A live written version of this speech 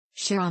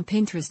share on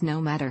Pinterest. No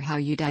matter how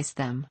you dice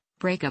them,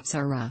 breakups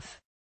are rough.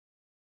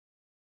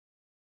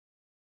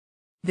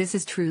 This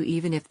is true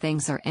even if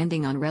things are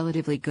ending on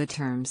relatively good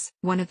terms.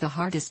 One of the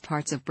hardest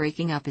parts of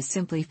breaking up is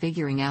simply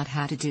figuring out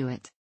how to do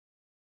it.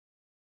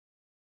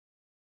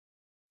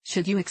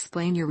 Should you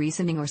explain your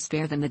reasoning or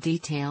spare them the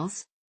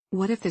details?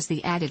 What if there's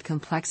the added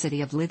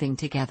complexity of living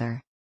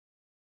together?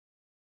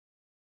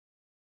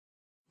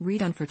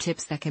 Read on for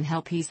tips that can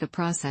help ease the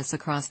process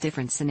across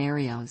different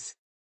scenarios.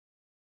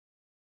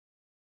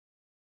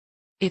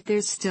 If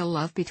there's still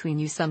love between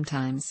you,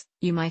 sometimes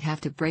you might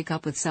have to break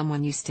up with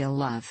someone you still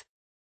love.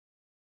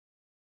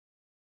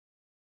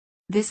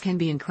 This can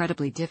be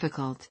incredibly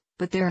difficult,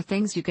 but there are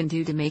things you can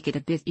do to make it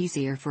a bit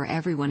easier for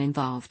everyone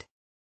involved.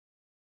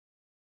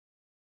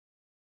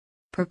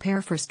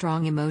 Prepare for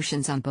strong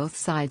emotions on both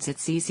sides.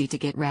 It's easy to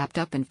get wrapped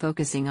up in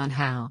focusing on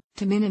how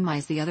to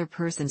minimize the other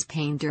person's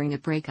pain during a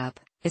breakup,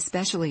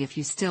 especially if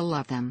you still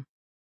love them.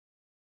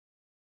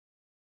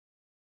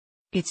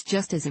 It's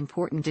just as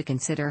important to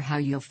consider how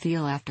you'll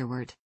feel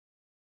afterward.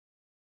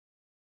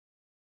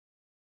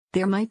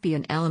 There might be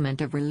an element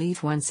of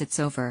relief once it's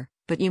over,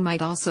 but you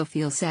might also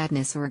feel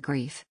sadness or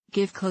grief.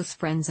 Give close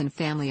friends and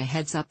family a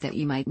heads up that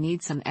you might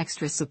need some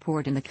extra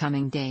support in the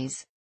coming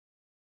days.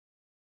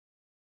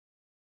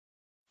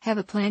 Have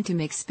a plan to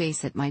make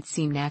space. It might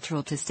seem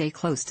natural to stay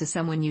close to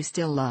someone you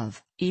still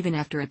love, even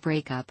after a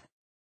breakup.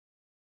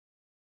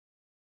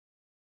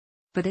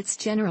 But it's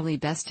generally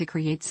best to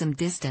create some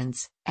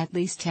distance, at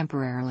least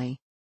temporarily.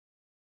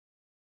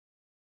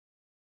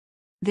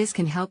 This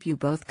can help you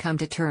both come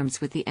to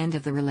terms with the end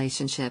of the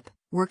relationship,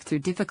 work through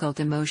difficult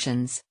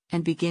emotions,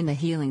 and begin a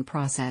healing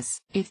process.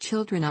 If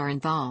children are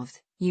involved,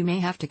 you may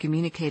have to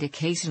communicate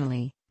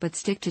occasionally, but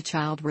stick to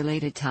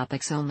child-related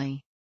topics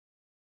only.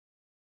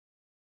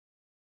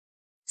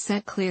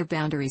 Set clear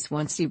boundaries.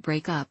 Once you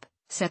break up,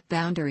 set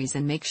boundaries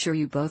and make sure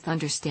you both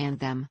understand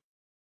them.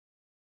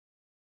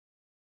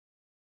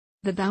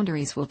 The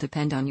boundaries will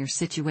depend on your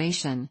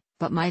situation,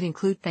 but might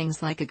include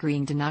things like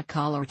agreeing to not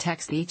call or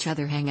text each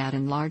other, hang out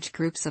in large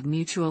groups of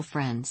mutual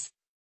friends,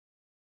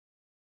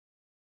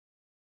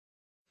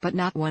 but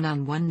not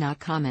one-on-one, not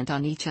comment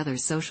on each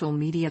other's social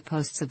media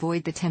posts.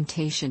 Avoid the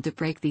temptation to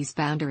break these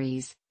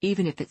boundaries,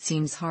 even if it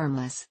seems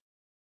harmless.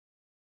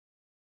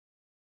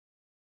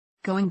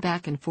 Going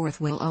back and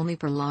forth will only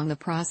prolong the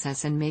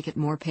process and make it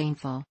more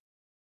painful.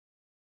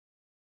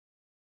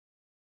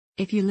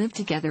 If you live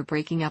together,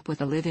 breaking up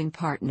with a live-in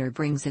partner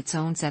brings its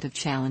own set of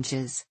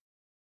challenges.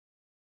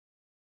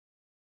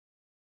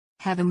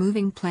 Have a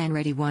moving plan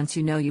ready. Once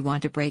you know you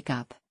want to break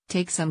up,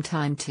 take some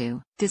time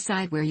to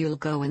decide where you'll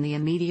go in the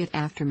immediate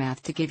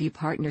aftermath to give your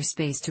partner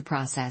space to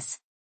process.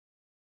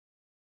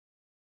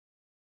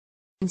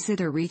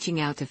 Consider reaching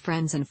out to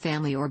friends and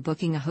family or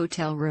booking a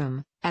hotel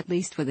room, at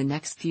least for the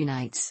next few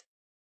nights.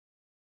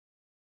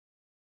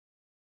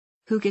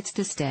 Who gets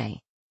to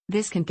stay?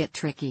 This can get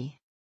tricky.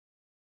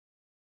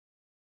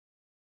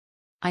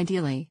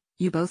 Ideally,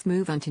 you both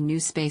move on to new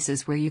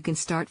spaces where you can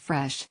start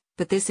fresh,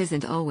 but this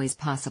isn't always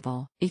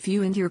possible. If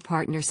you and your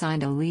partner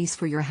signed a lease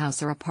for your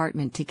house or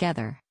apartment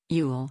together,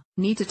 you'll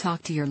need to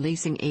talk to your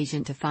leasing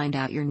agent to find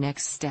out your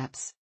next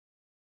steps.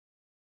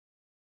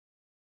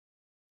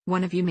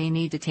 One of you may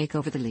need to take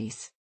over the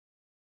lease.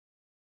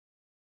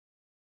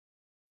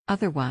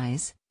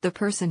 Otherwise, the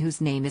person whose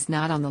name is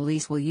not on the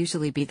lease will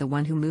usually be the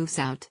one who moves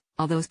out,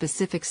 although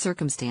specific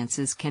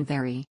circumstances can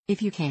vary.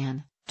 If you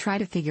can, try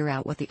to figure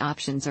out what the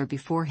options are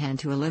beforehand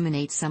to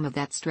eliminate some of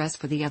that stress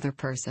for the other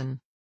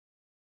person.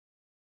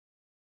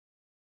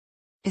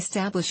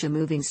 Establish a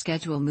moving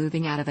schedule.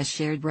 Moving out of a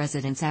shared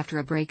residence after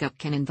a breakup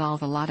can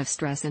involve a lot of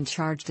stress and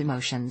charged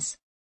emotions.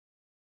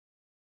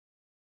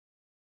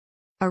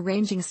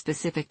 Arranging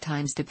specific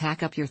times to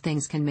pack up your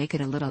things can make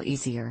it a little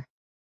easier.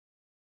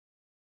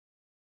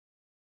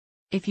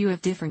 If you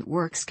have different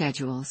work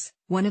schedules,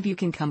 one of you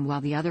can come while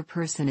the other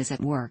person is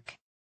at work.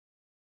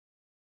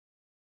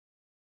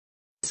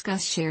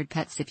 Discuss shared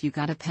pets. If you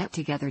got a pet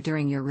together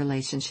during your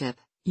relationship,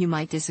 you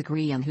might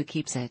disagree on who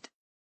keeps it.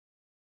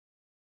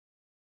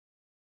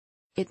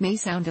 It may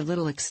sound a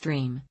little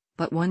extreme,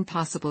 but one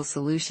possible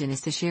solution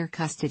is to share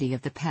custody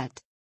of the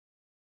pet.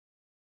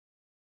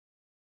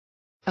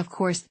 Of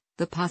course,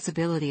 the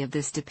possibility of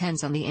this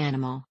depends on the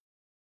animal.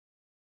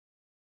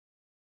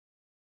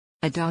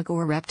 A dog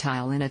or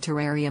reptile in a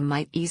terrarium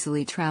might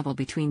easily travel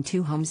between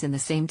two homes in the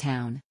same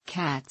town.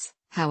 Cats,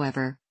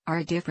 however, are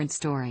a different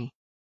story.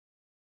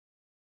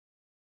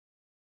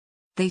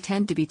 They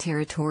tend to be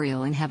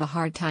territorial and have a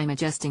hard time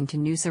adjusting to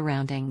new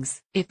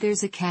surroundings. If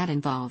there's a cat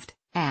involved,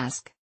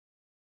 ask: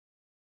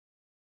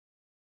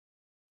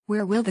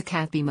 where will the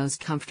cat be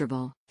most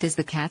comfortable? Does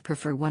the cat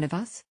prefer one of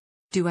us?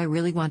 Do I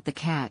really want the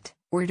cat,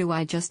 or do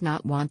I just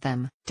not want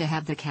them to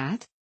have the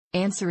cat?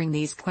 Answering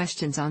these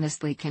questions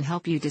honestly can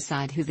help you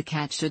decide who the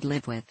cat should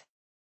live with.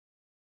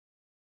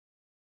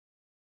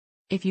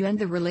 If you end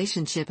the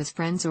relationship as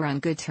friends or on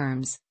good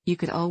terms, you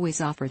could always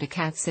offer to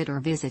cat sit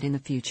or visit in the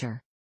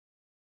future.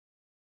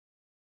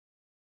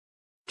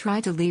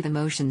 Try to leave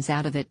emotions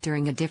out of it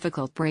during a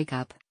difficult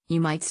breakup. you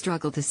might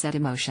struggle to set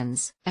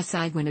emotions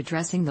aside when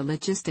addressing the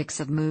logistics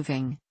of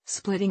moving,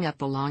 splitting up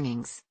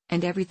belongings,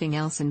 and everything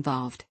else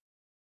involved.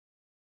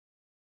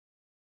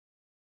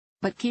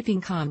 But keeping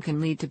calm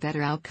can lead to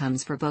better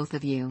outcomes for both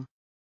of you.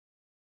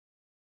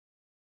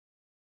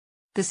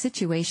 The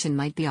situation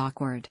might be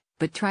awkward,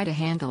 but try to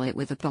handle it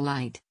with a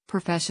polite,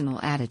 professional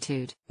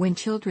attitude. When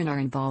children are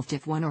involved,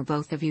 if one or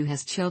both of you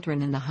has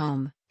children in the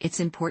home, it's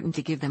important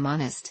to give them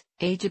honest,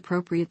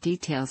 age-appropriate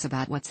details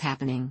about what's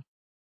happening.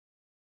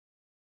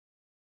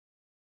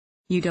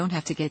 You don't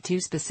have to get too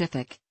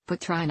specific,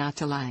 but try not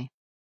to lie.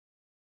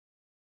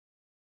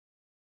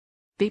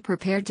 Be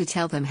prepared to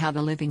tell them how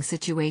the living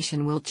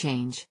situation will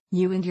change.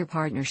 You and your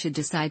partner should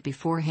decide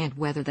beforehand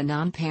whether the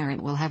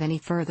non-parent will have any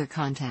further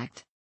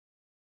contact.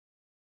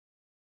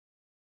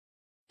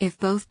 If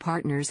both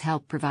partners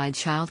help provide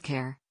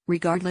childcare,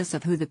 regardless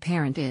of who the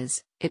parent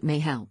is, it may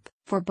help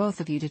for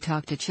both of you to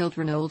talk to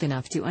children old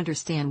enough to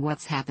understand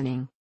what's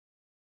happening.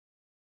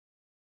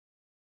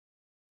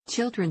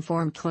 Children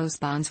form close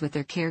bonds with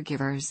their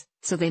caregivers,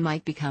 so they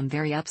might become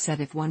very upset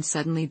if one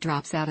suddenly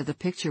drops out of the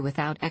picture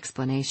without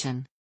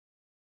explanation.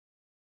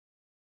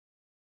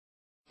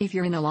 If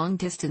you're in a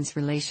long-distance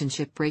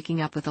relationship, breaking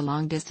up with a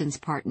long-distance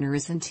partner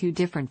isn't too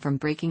different from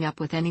breaking up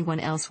with anyone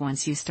else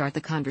once you start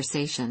the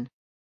conversation.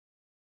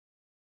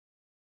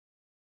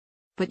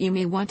 But you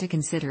may want to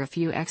consider a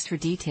few extra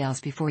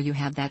details before you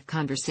have that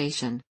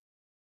conversation.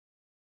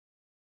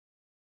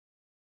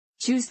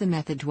 Choose the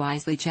method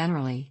wisely.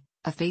 Generally,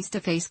 a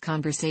face-to-face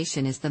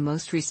conversation is the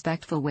most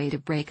respectful way to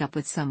break up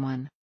with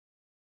someone.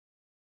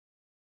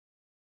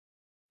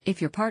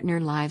 If your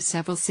partner lives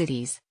several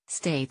cities,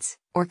 states,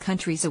 or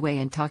countries away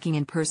and talking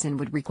in person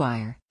would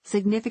require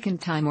significant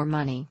time or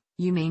money,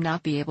 you may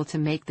not be able to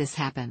make this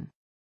happen.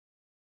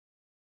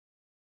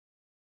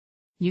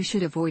 You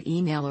should avoid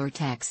email or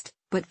text,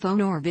 but phone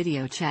or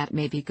video chat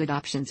may be good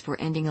options for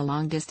ending a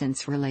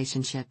long-distance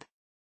relationship.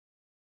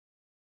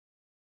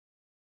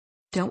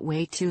 Don't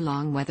wait too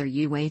long. Whether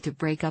you wait to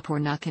break up or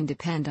not can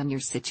depend on your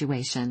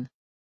situation.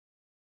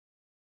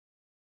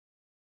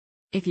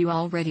 If you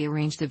already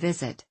arranged a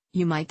visit,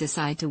 you might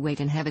decide to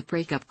wait and have a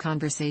breakup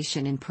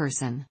conversation in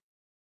person.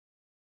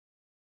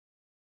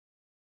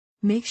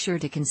 Make sure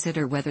to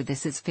consider whether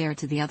this is fair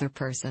to the other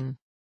person.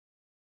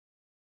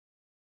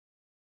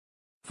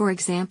 For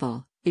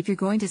example, if you're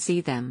going to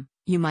see them,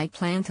 you might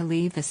plan to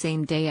leave the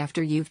same day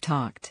after you've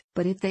talked.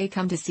 But if they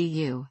come to see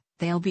you,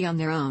 they'll be on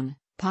their own,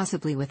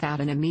 possibly without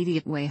an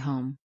immediate way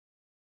home.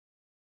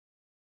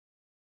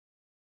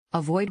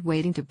 Avoid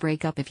waiting to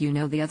break up if you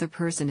know the other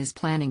person is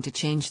planning to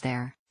change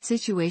their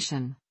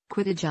situation,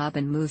 quit a job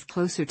and move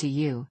closer to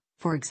you,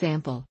 for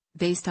example,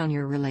 based on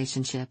your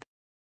relationship.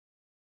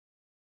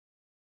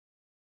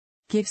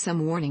 Give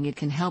some warning. It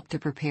can help to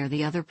prepare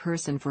the other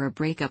person for a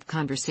breakup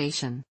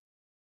conversation.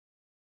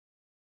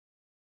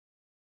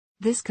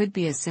 This could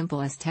be as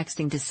simple as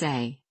texting to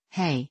say,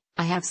 "Hey,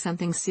 I have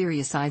something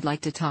serious I'd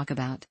like to talk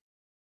about.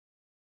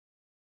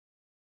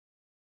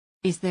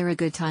 Is there a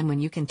good time when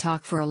you can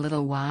talk for a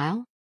little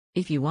while?"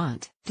 If you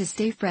want to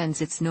stay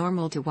friends, it's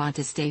normal to want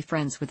to stay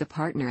friends with a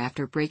partner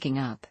after breaking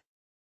up.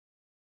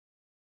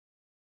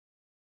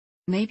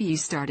 Maybe you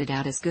started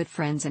out as good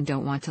friends and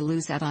don't want to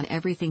lose out on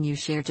everything you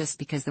share just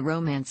because the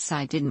romance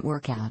side didn't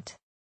work out.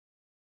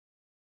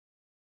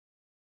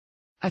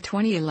 A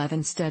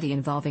 2011 study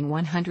involving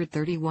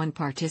 131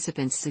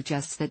 participants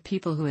suggests that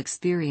people who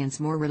experience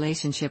more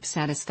relationship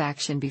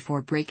satisfaction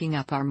before breaking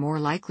up are more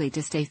likely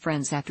to stay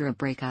friends after a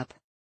breakup.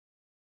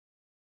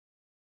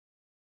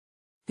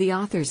 The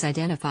authors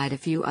identified a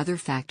few other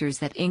factors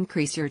that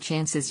increase your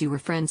chances. You were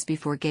friends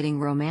before getting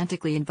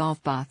romantically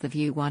involved. Both of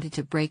you wanted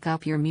to break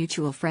up. Your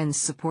mutual friends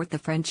support the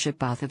friendship.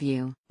 Both of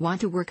you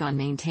want to work on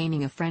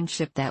maintaining a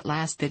friendship. That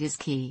last bit is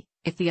key.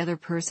 If the other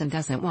person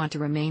doesn't want to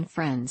remain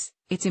friends,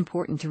 it's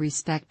important to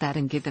respect that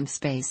and give them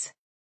space.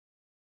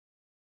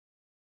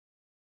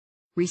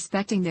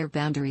 Respecting their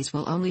boundaries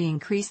will only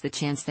increase the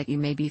chance that you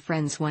may be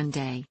friends one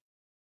day.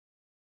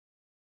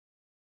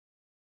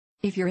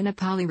 If you're in a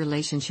poly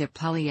relationship,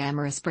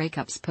 polyamorous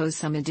breakups pose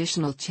some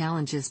additional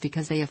challenges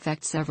because they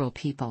affect several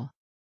people.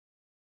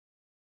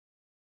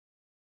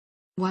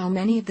 While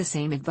many of the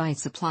same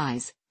advice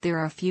applies, there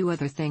are a few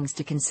other things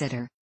to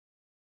consider.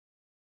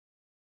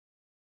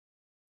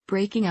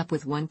 Breaking up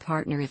with one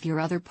partner. If your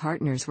other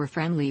partners were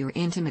friendly or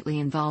intimately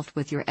involved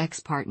with your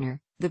ex-partner,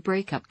 the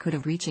breakup could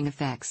have reaching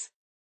effects.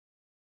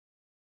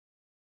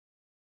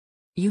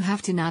 You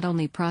have to not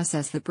only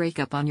process the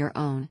breakup on your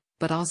own,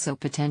 but also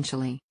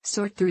potentially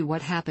sort through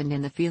what happened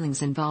and the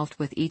feelings involved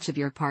with each of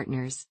your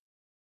partners.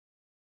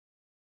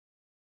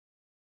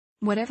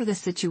 Whatever the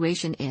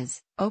situation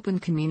is, open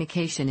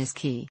communication is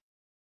key.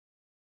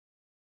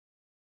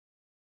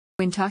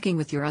 When talking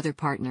with your other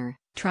partner,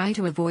 try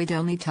to avoid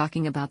only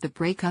talking about the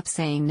breakup,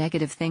 saying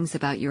negative things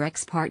about your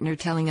ex-partner,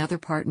 telling other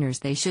partners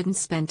they shouldn't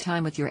spend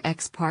time with your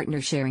ex-partner,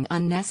 sharing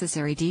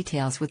unnecessary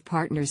details with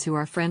partners who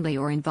are friendly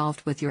or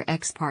involved with your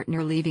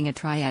ex-partner, leaving a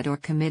triad or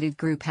committed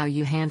group. How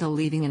you handle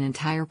leaving an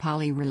entire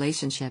poly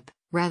relationship,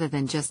 rather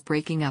than just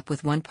breaking up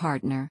with one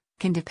partner,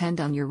 can depend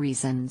on your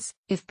reasons.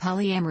 If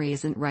polyamory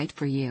isn't right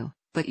for you,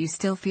 but you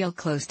still feel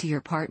close to your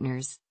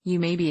partners, you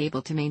may be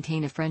able to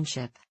maintain a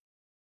friendship.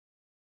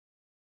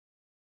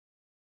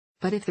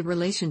 But if the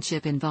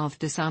relationship involved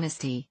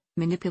dishonesty,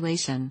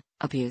 manipulation,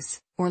 abuse,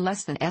 or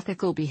less than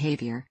ethical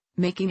behavior,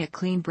 making a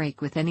clean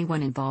break with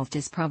anyone involved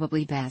is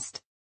probably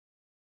best.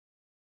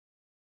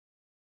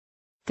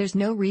 There's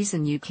no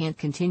reason you can't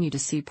continue to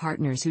see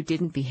partners who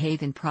didn't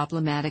behave in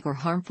problematic or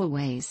harmful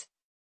ways.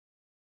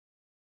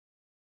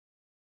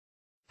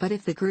 But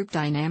if the group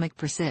dynamic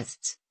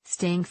persists,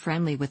 staying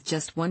friendly with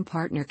just one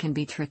partner can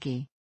be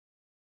tricky.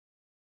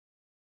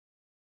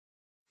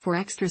 For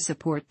extra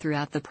support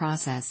throughout the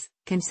process,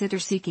 consider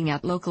seeking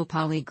out local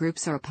poly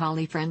groups or a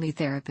poly-friendly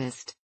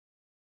therapist.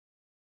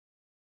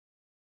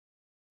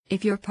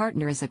 If your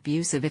partner is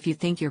abusive, if you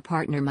think your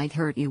partner might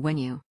hurt you when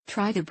you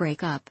try to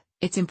break up,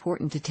 it's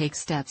important to take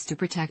steps to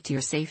protect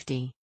your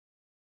safety.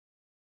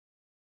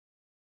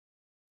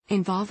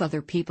 Involve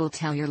other people.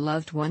 Tell your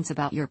loved ones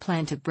about your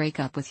plan to break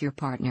up with your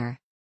partner.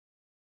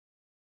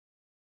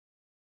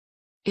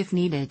 If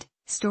needed,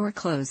 store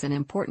clothes and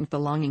important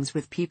belongings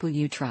with people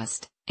you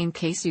trust, in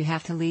case you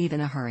have to leave in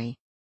a hurry.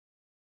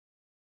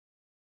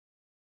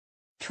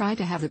 Try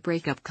to have a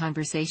breakup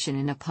conversation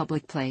in a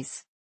public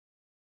place.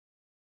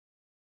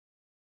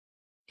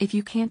 If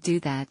you can't do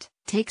that,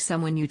 take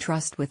someone you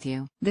trust with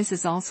you. This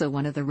is also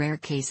one of the rare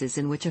cases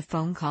in which a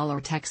phone call or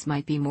text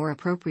might be more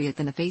appropriate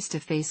than a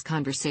face-to-face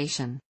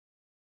conversation.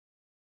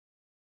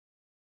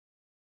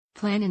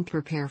 Plan and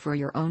prepare for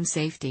your own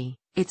safety.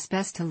 It's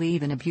best to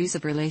leave an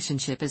abusive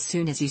relationship as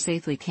soon as you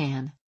safely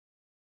can.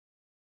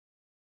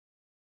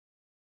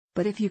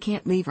 But if you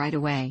can't leave right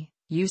away,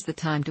 use the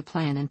time to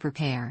plan and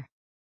prepare.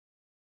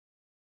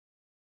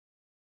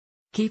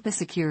 Keep a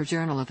secure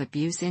journal of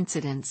abuse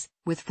incidents,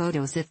 with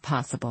photos if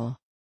possible.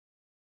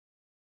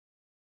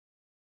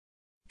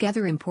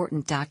 Gather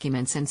important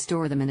documents and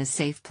store them in a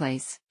safe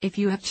place. If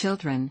you have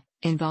children,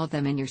 involve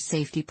them in your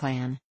safety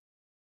plan.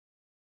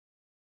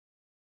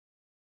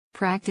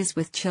 Practice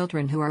with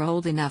children who are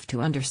old enough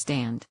to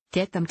understand.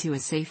 Get them to a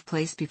safe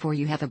place before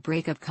you have a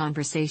breakup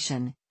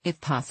conversation, if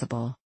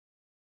possible.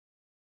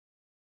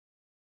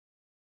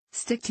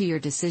 Stick to your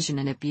decision.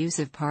 An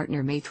abusive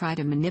partner may try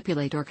to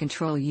manipulate or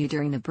control you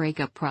during the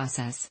breakup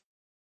process.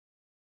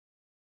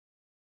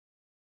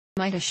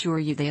 Might assure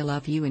you they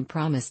love you and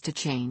promise to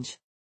change.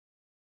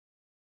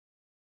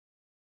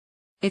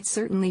 It's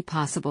certainly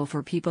possible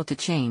for people to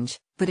change,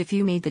 but if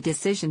you made the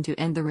decision to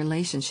end the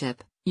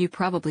relationship, you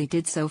probably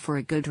did so for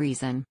a good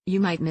reason.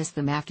 You might miss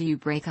them after you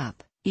break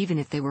up, even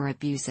if they were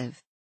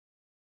abusive.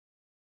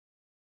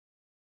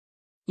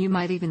 You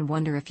might even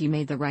wonder if you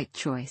made the right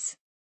choice.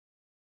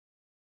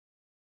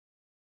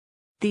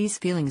 These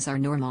feelings are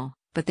normal,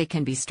 but they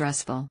can be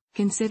stressful.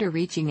 Consider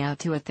reaching out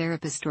to a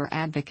therapist or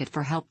advocate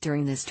for help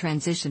during this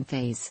transition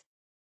phase.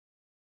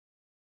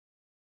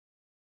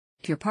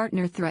 If your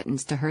partner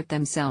threatens to hurt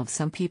themselves,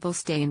 some people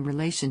stay in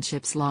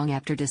relationships long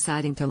after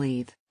deciding to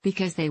leave,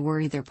 because they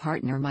worry their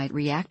partner might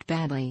react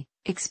badly,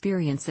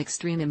 experience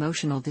extreme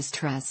emotional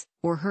distress,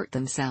 or hurt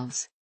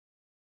themselves.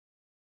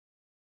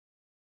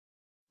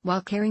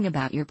 While caring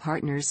about your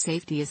partner's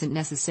safety isn't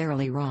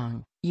necessarily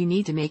wrong, you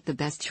need to make the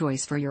best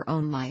choice for your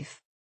own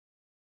life.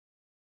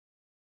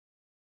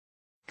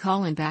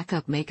 Call and back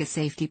up. Make a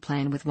safety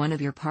plan with one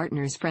of your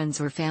partner's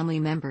friends or family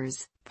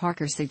members,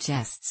 Parker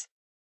suggests.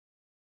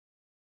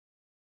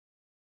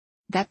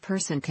 That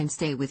person can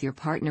stay with your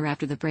partner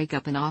after the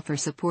breakup and offer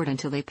support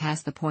until they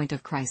pass the point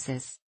of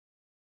crisis.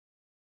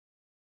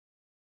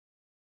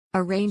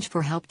 Arrange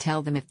for help.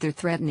 Tell them if they're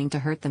threatening to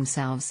hurt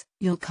themselves,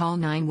 you'll call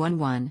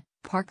 911,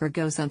 Parker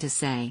goes on to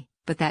say,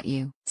 but that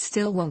you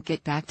still won't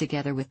get back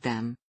together with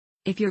them.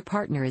 If your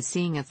partner is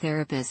seeing a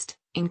therapist,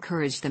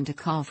 encourage them to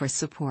call for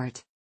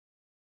support.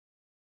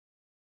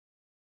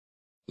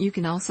 You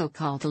can also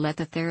call to let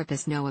the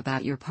therapist know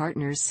about your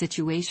partner's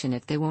situation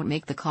if they won't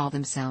make the call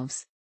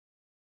themselves.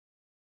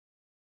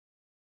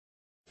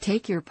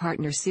 Take your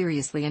partner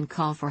seriously and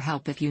call for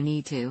help if you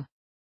need to.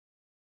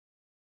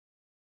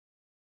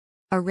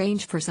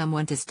 Arrange for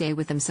someone to stay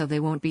with them so they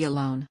won't be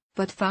alone,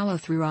 but follow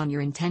through on your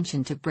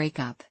intention to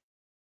break up.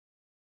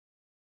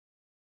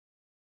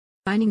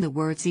 Finding the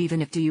words.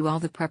 Even if you do all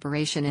the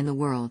preparation in the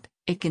world,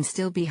 it can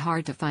still be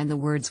hard to find the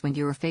words when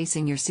you're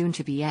facing your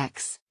soon-to-be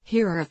ex.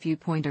 Here are a few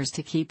pointers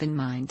to keep in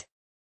mind.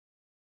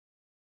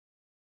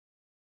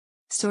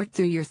 Sort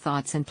through your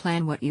thoughts and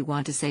plan what you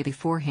want to say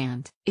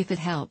beforehand. If it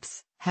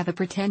helps, have a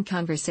pretend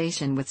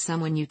conversation with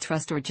someone you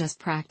trust or just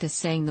practice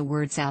saying the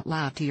words out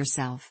loud to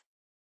yourself.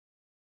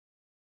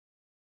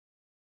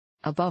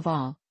 Above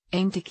all,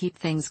 aim to keep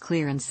things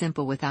clear and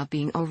simple without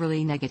being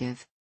overly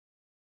negative.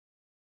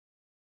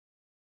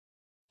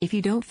 If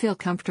you don't feel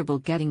comfortable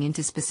getting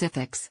into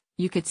specifics,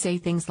 you could say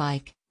things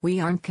like, "We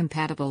aren't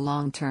compatible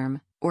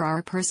long-term," or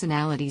 "Our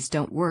personalities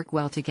don't work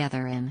well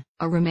together in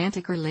a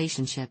romantic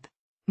relationship."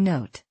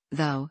 Note,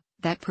 though,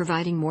 that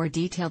providing more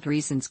detailed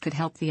reasons could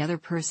help the other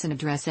person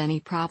address any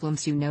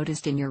problems you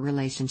noticed in your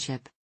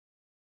relationship.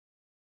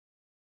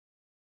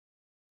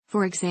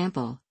 For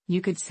example,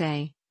 you could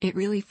say, It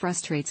really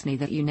frustrates me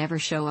that you never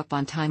show up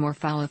on time or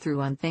follow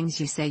through on things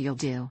you say you'll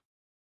do.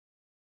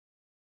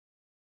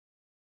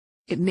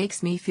 It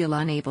makes me feel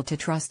unable to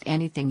trust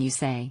anything you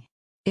say.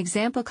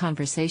 Example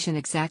conversation: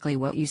 exactly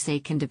what you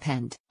say can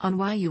depend on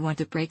why you want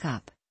to break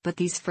up, but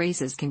these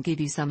phrases can give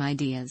you some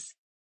ideas.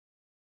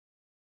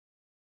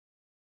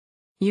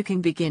 You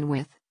can begin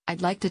with,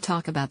 "I'd like to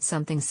talk about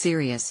something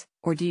serious,"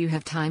 or "Do you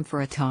have time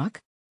for a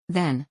talk?"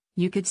 Then,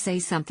 you could say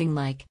something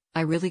like,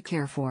 "I really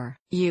care for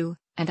you,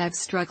 and I've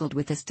struggled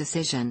with this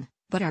decision,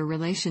 but our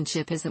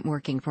relationship isn't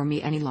working for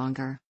me any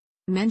longer."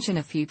 Mention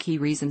a few key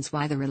reasons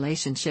why the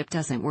relationship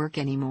doesn't work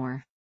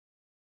anymore.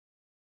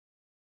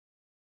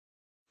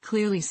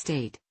 Clearly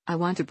state, "I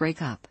want to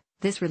break up,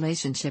 this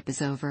relationship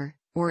is over,"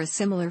 or a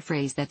similar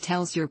phrase that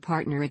tells your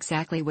partner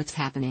exactly what's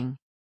happening.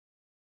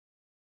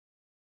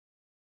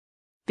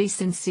 Be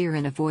sincere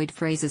and avoid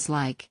phrases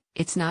like,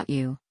 "It's not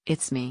you,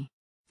 it's me."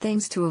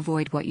 Things to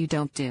avoid: what you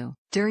don't do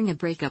during a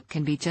breakup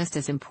can be just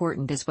as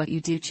important as what you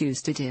do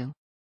choose to do.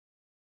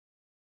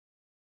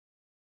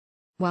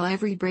 While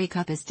every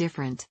breakup is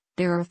different,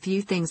 there are a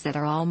few things that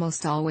are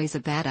almost always a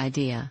bad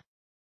idea.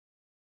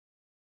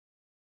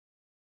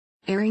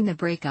 Airing the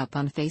breakup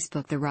on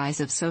Facebook: the rise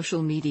of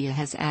social media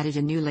has added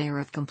a new layer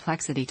of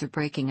complexity to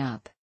breaking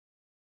up.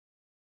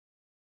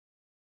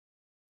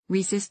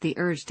 Resist the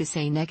urge to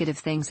say negative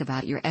things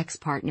about your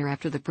ex-partner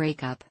after the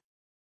breakup.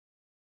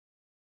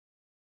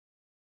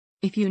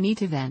 If you need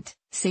to vent,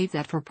 save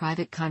that for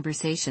private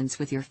conversations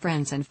with your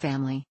friends and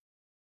family.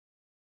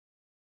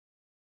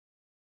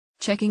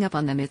 Checking up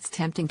on them: it's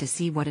tempting to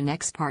see what an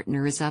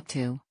ex-partner is up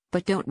to,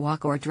 but don't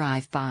walk or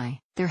drive by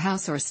their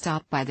house or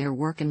stop by their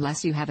work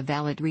unless you have a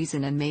valid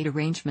reason and made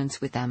arrangements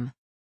with them.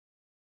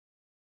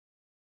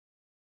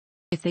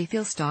 If they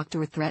feel stalked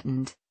or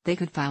threatened, they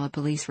could file a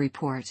police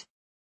report.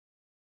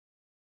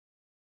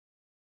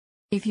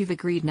 If you've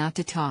agreed not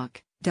to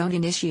talk, don't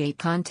initiate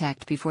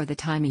contact before the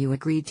time you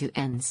agreed to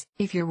ends.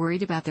 If you're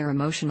worried about their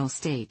emotional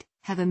state,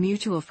 have a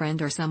mutual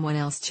friend or someone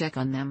else check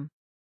on them.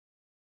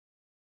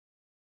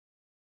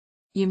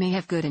 You may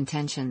have good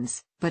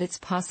intentions, but it's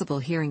possible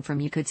hearing from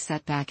you could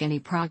set back any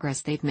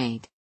progress they've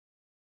made.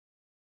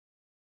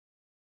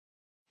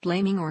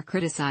 Blaming or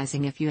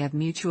criticizing: if you have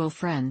mutual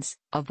friends,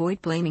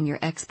 avoid blaming your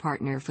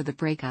ex-partner for the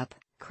breakup,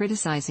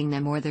 criticizing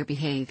them or their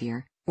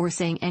behavior, or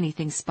saying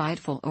anything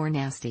spiteful or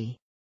nasty.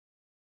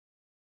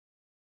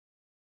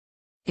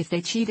 If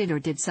they cheated or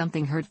did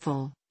something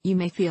hurtful, you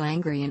may feel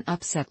angry and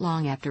upset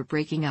long after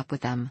breaking up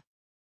with them.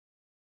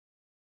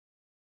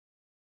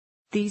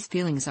 These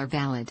feelings are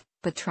valid,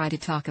 but try to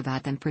talk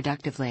about them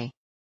productively.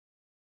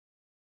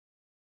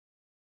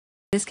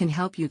 This can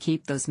help you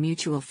keep those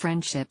mutual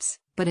friendships,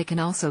 but it can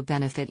also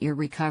benefit your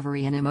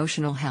recovery and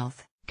emotional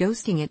health.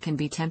 Ghosting: it can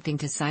be tempting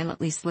to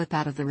silently slip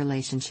out of the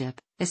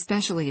relationship,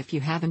 especially if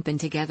you haven't been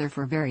together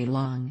for very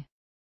long.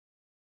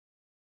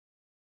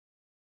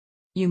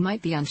 You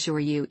might be unsure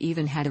you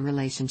even had a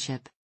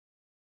relationship.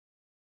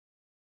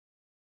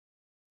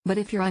 But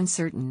if you're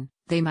uncertain,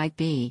 they might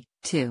be,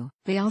 too.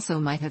 They also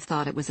might have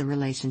thought it was a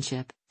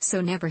relationship,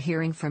 so never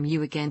hearing from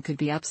you again could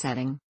be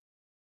upsetting.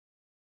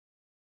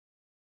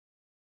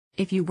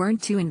 If you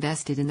weren't too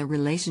invested in the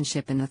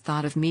relationship and the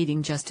thought of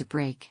meeting just to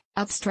break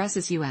up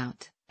stresses you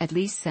out, at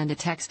least send a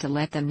text to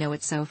let them know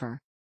it's over.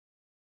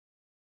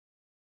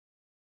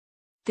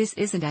 This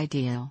isn't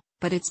ideal,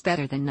 but it's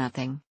better than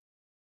nothing.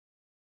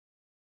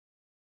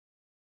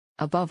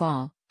 Above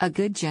all, a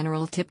good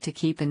general tip to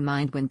keep in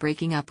mind when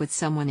breaking up with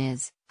someone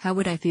is, how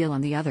would I feel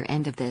on the other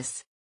end of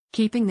this?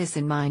 Keeping this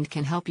in mind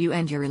can help you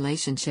end your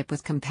relationship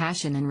with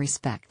compassion and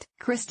respect.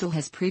 Crystal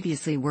has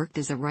previously worked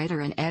as a writer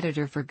and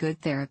editor for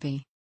Good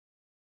Therapy.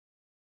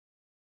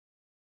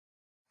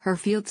 Her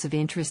fields of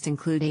interest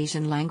include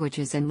Asian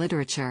languages and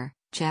literature,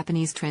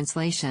 Japanese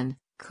translation,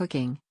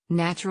 cooking,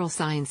 natural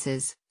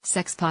sciences,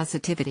 sex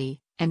positivity,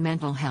 and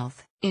mental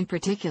health. In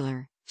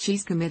particular,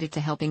 she's committed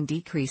to helping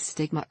decrease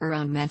stigma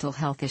around mental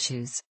health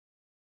issues.